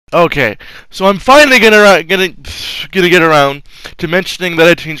Okay, so I'm finally gonna get around to mentioning that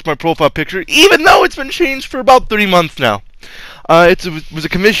I changed my profile picture, even though it's been changed for about 3 months now. It was a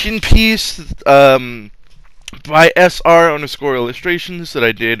commission piece by SR_illustrations that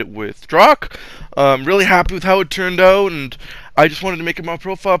I did with Drock. I'm really happy with how it turned out, and I just wanted to make it my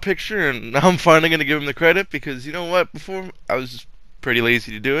profile picture, and now I'm finally gonna give him the credit because you know what? Before I was just pretty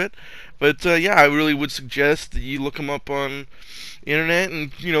lazy to do it, but yeah, I really would suggest that you look him up on the internet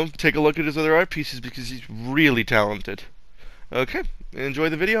and take a look at his other art pieces because he's really talented. Okay, enjoy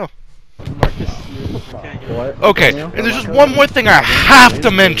the video. Okay, and there's just one more thing I have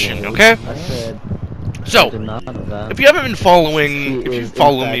to mention, okay? So, if you haven't been following, if you've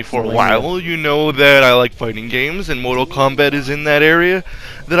followed me for a while, you know that I like fighting games, and Mortal Kombat is in that area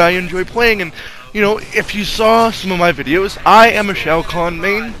that I enjoy playing, and, if you saw some of my videos, I am a Shao Kahn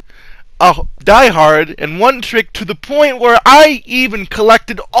main, a diehard, and one trick to the point where I even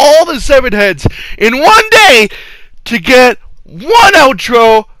collected all the severed heads in one day to get one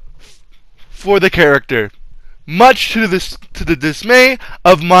outro for the character. Much to the dismay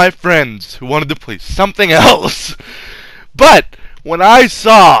of my friends who wanted to play something else. But when I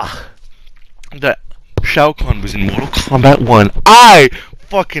saw that Shao Kahn was in Mortal Kombat 1, I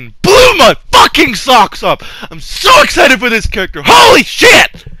fucking blew my fucking socks up. I'm so excited for this character. Holy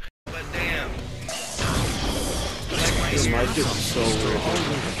shit! But damn.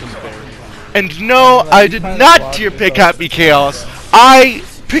 And no, I did not tier pick Happy Chaos. I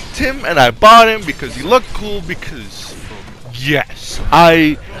picked him and I bought him because he looked cool, because yes,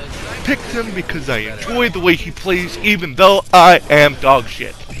 I picked him because I enjoy the way he plays even though I am dog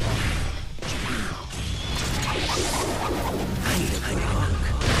shit.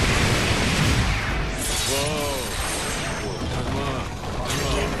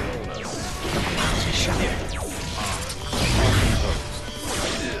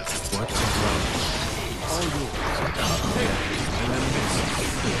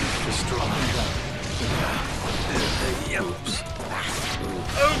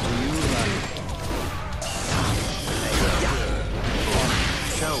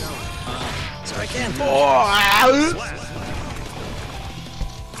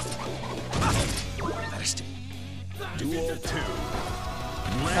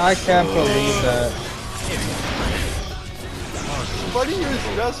 I can't believe that. Buddy, you're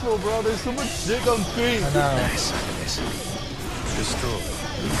stressful, bro. There's so much shit on screen. I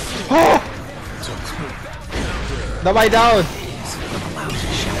know. Nobody down.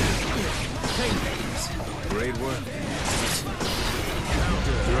 Great work.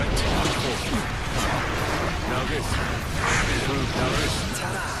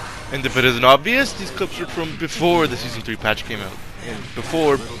 And if it isn't obvious, these clips are from before the Season 3 patch came out. And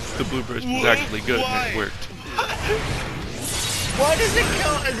before the Blue Burst was actually good and it worked. Why does it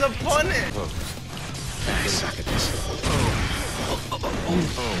count as a punish? I suck at this.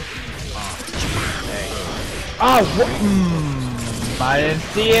 Oh, I didn't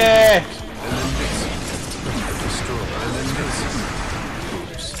see it.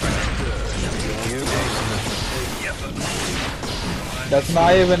 That's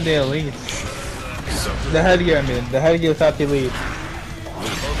not even the elite. The headgear, I mean. The headgear without the elite.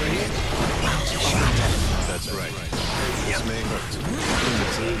 That's right. This may hurt.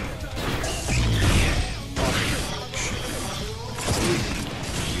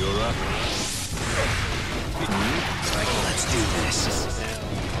 You're up. Let's do this.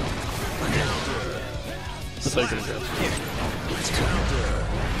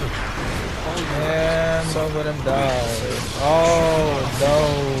 And both of them died. Oh no.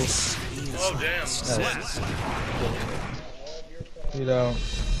 Oh damn. You don't.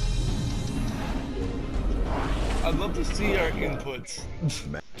 I'd love to see our inputs.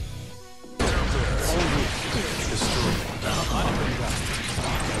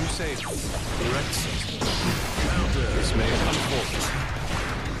 Crusade. Direct. This may unfold.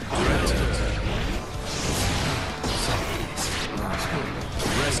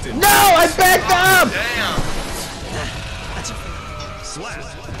 No, I backed up! Damn. That's a slap.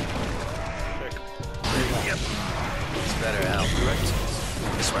 Yep. It's better out. Direct.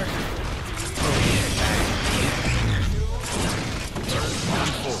 This way.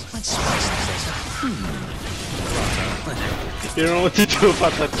 Let's spice this up. You don't know what to do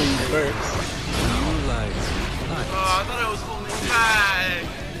about that thing first. Oh, I thought I was holding back.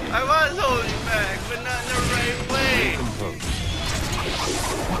 I was holding back, but not in the right way.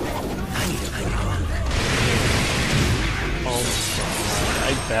 Oh,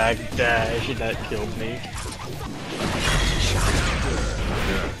 I backdash and that killed me.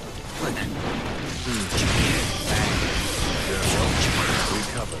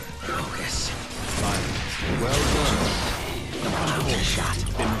 Recover. shot.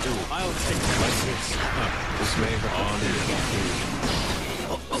 I'll take that like this. This may have on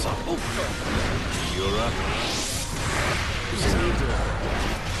You're up.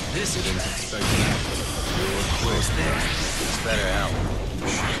 This is Didn't expect that. You're close quick. there. It's better help.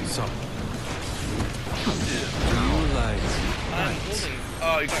 So. Blue lights. I'm holding.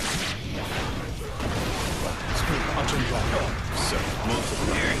 Oh, you got. Punch and block. So,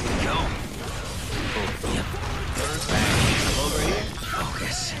 multiple. Here you go. Yep. Bang. Over here.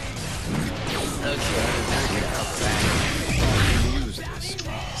 Focus. Okay. Now get out back. Use this.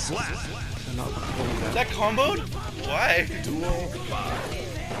 Slap. Is that comboed? Why? Duel 5.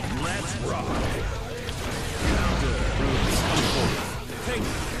 Let's rock.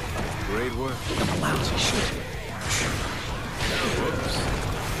 Great work. Lousy shit. Whoops.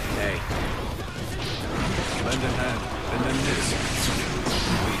 Hey. Lend a hand, and then this.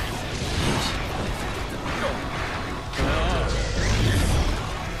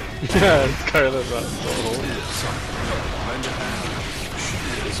 Yeah, it's kind of that. Lend a hand.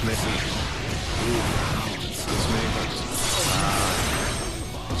 This may be. This may hurt.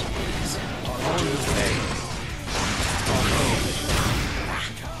 Hey.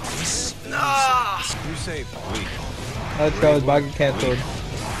 You say weak. Let's go, his bug cancelled.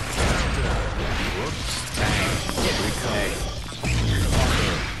 Whoops. Hey.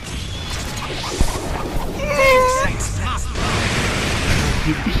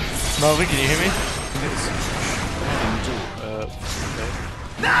 Melvin, can you hear me?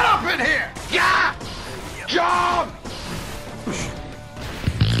 Not up in here! Yeah! Jump!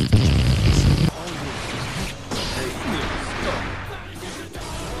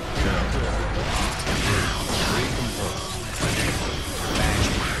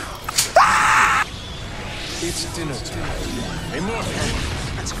 It's dinner time. Immortal.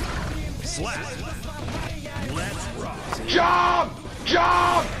 Slap. Let's rock. Jump!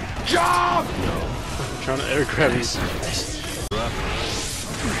 Jump! Jump! I'm trying to air grab you. Up.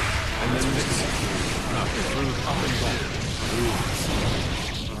 And then this. Up and down.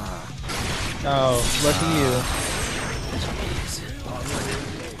 Oh, lucky you.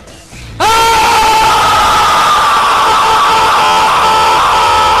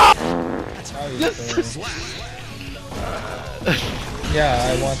 Yeah,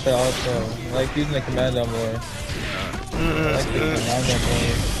 I want the also. I like using the commando more. I like the commando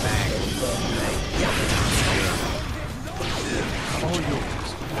more. All yours.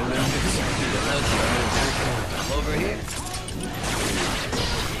 And then this. I'm over here.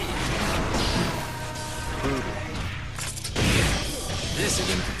 This is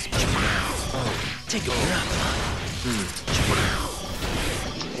take a breath.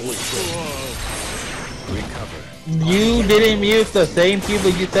 Recover. You didn't mute the same people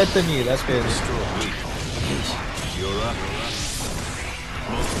you said to me. That's good. You're up.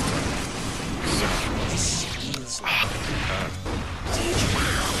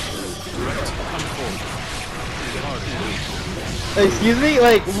 Excuse me?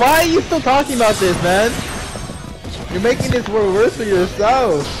 Like, why are you still talking about this, man? You're making this world worse for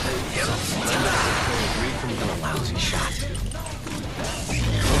yourself. Lousy shot.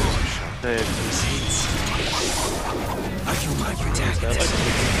 I can wipe your tactics.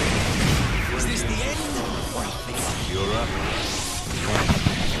 Is this the end? You're up.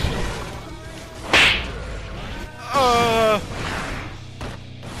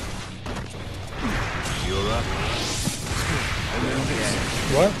 You're up. And then this.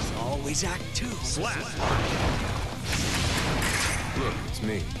 What? Always act two. Slap. Look, it's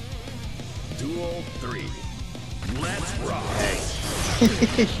me. Duel 3. Let's rock. Hey.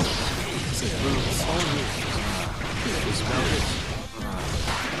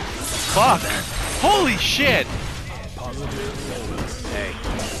 Fuck! Holy shit! Hey.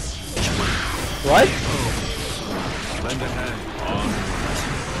 What? Lend a hand. On.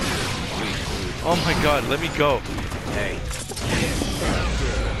 Oh my god, let me go. Hey.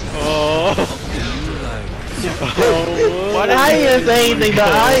 Oh. Why did I you- didn't say anything, though. I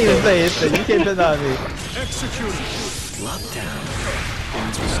didn't say anything. You can't put that on me. Execute. Lockdown.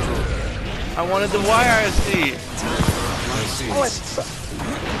 I wanted the YRC.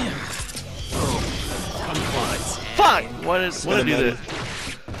 Fuck! Why did I do this?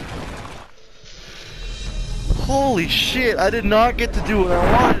 Holy shit, I did not get to do what I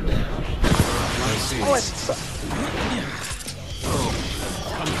wanted.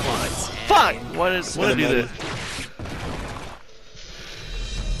 Fuck! Why did I do this?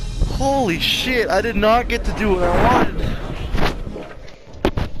 Holy shit, I did not get to do what I wanted.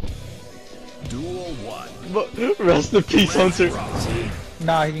 Duel 1. Rest in peace, Hunter.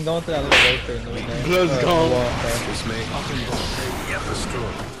 Nah, he can go into that little rotor in the window. Let's go. This may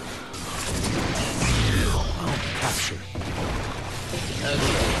destroy. Capture.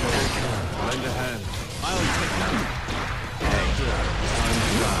 Lend a hand. I'll take that.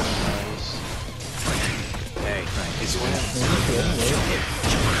 Hey, it's well.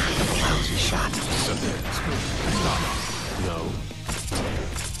 Lousy shot. No.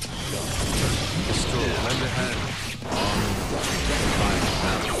 Destroy. Lend a hand.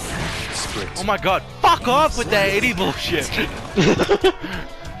 Oh my god, fuck off with that 80 bullshit! I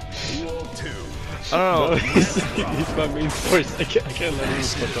don't know. He's my main force. I can't let him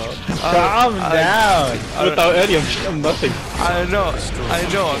fuck up. Calm down! Without Eddie, I'm nothing. I know,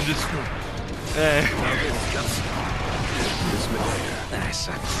 I'm just...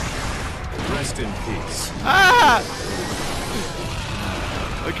 Rest in peace. Ah!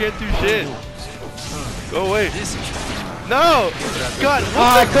 I can't do shit. Go away. No! God,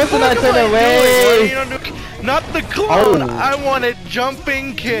 what the fuck not am turn I away. doing? Not the clone! I want a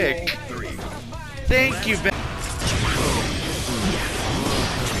jumping kick! Thank you, Ben.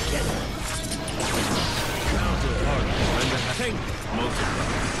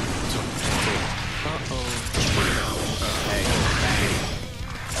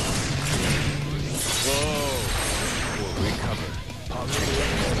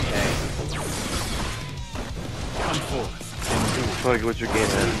 Like, what's your game,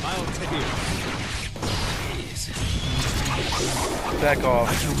 man? Back off.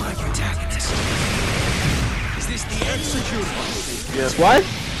 Is this the executor? Yes. What?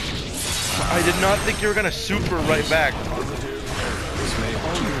 I did not think you were gonna super right back.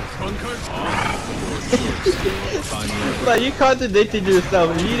 But you contradicted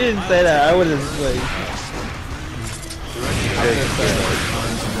yourself. If you didn't say that, I would have like.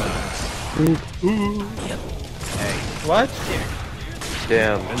 What?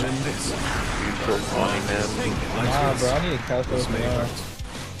 Damn. And then this. You're so funny, man. Nah, bro, I need a calculus tomorrow.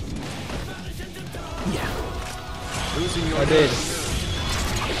 Losing your I did.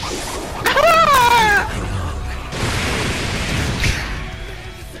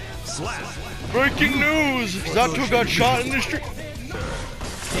 Breaking news! Zato got shot in the street.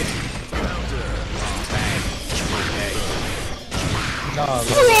 Nah,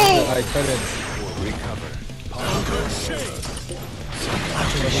 bro, I couldn't.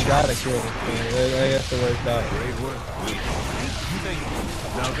 But he got a kill. I guess it worked out.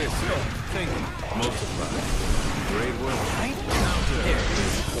 Now this. Think. Multiply. Great work.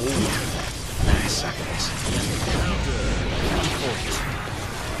 Nice, suck at this.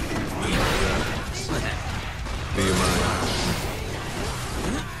 Do you mind?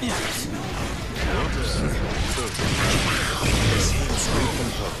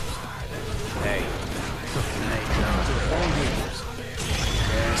 Hey.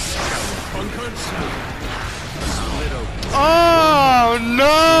 Oh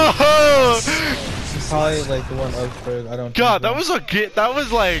no! Probably like the one upstairs. I don't. God, think that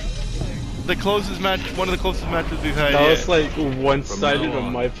was like the closest match, one of the closest matches we've had That yet. was like one-sided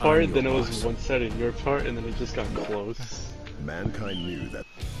on my part, I'm then it yours. was one-sided on your part, and then it just got close. Mankind knew that.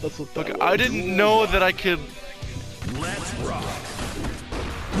 That's what that Okay, was. I didn't know that I could. Let's rock.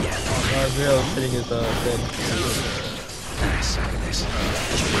 Real hitting his thing. Nice, suck at this.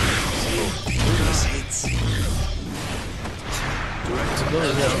 These hits.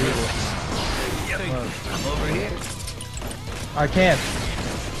 I'm over here. I can't.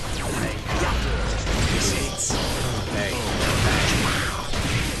 These hits. Hey.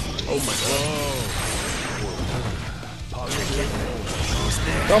 Oh my god.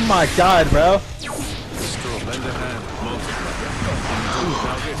 Oh my god, bro. Destroy. Lend a hand. Multiply.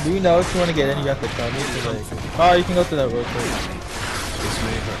 Do you know if you want to get in, you have to come. You have to, like... Oh, you can go through that real quick. This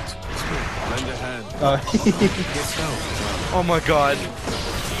may hurt. Lend a hand. Get down. Oh my god.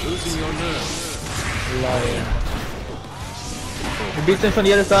 Losing your nerve. lying. You beat him from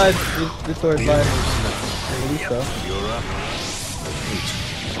the other side. This sword's fine. So. You're up.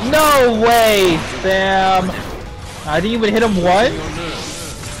 No way, Sam! I didn't even hit him once?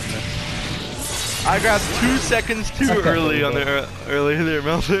 I grabbed 2 seconds too early on the earlier there,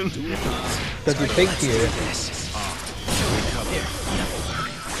 Melvin. Because you think here.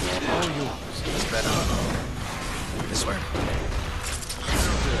 This way.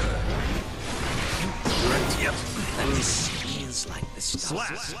 Yep. That seems like the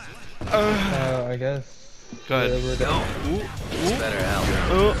stuff. I guess. Go ahead. Go. It's better out.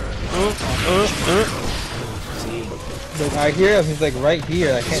 Look, I hear him. He's like right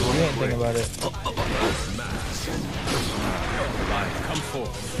here. I can't do anything about it. Come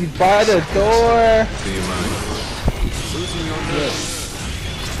forth. He's by the door. Do you mind? Losing your nerve.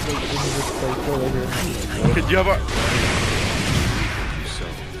 Okay, do you have a...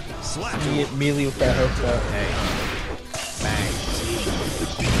 Melee with that hook shot. Hey. Bang.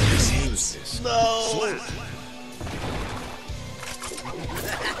 No!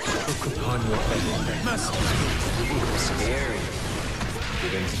 Scary.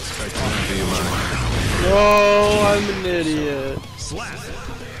 Didn't expect him to be mine. No, I'm an idiot.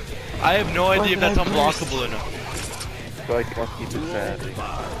 I have no idea if that's unblockable or not. So I can't keep it sad.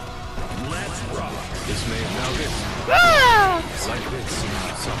 This may now get Ah! like this.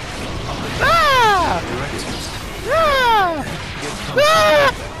 Ah! Ah!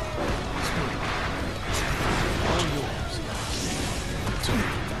 Ah!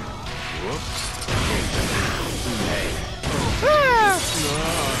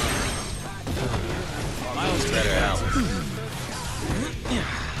 Miles better out.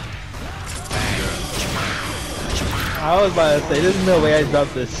 I was about to say, there's no way I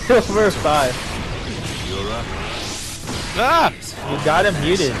dropped this. Silver 5. You're up. Ah! You got him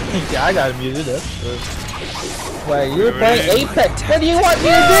muted. Yeah, I got him muted. That's true. Wait, you were playing Apex. What do you want me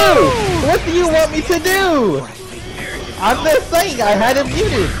to do? What do you want me to do? I'm just saying, I had him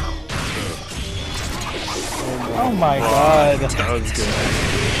muted. Oh my god. That was good.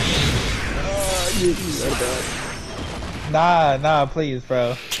 Nah, please,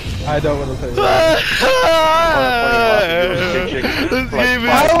 bro. I don't want to play that. This game is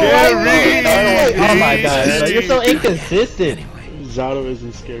I don't like scary! Oh my god, bro, you're so inconsistent. Zato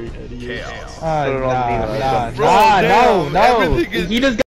isn't scary, Eddie. Nah, Bro, no. everything is- He just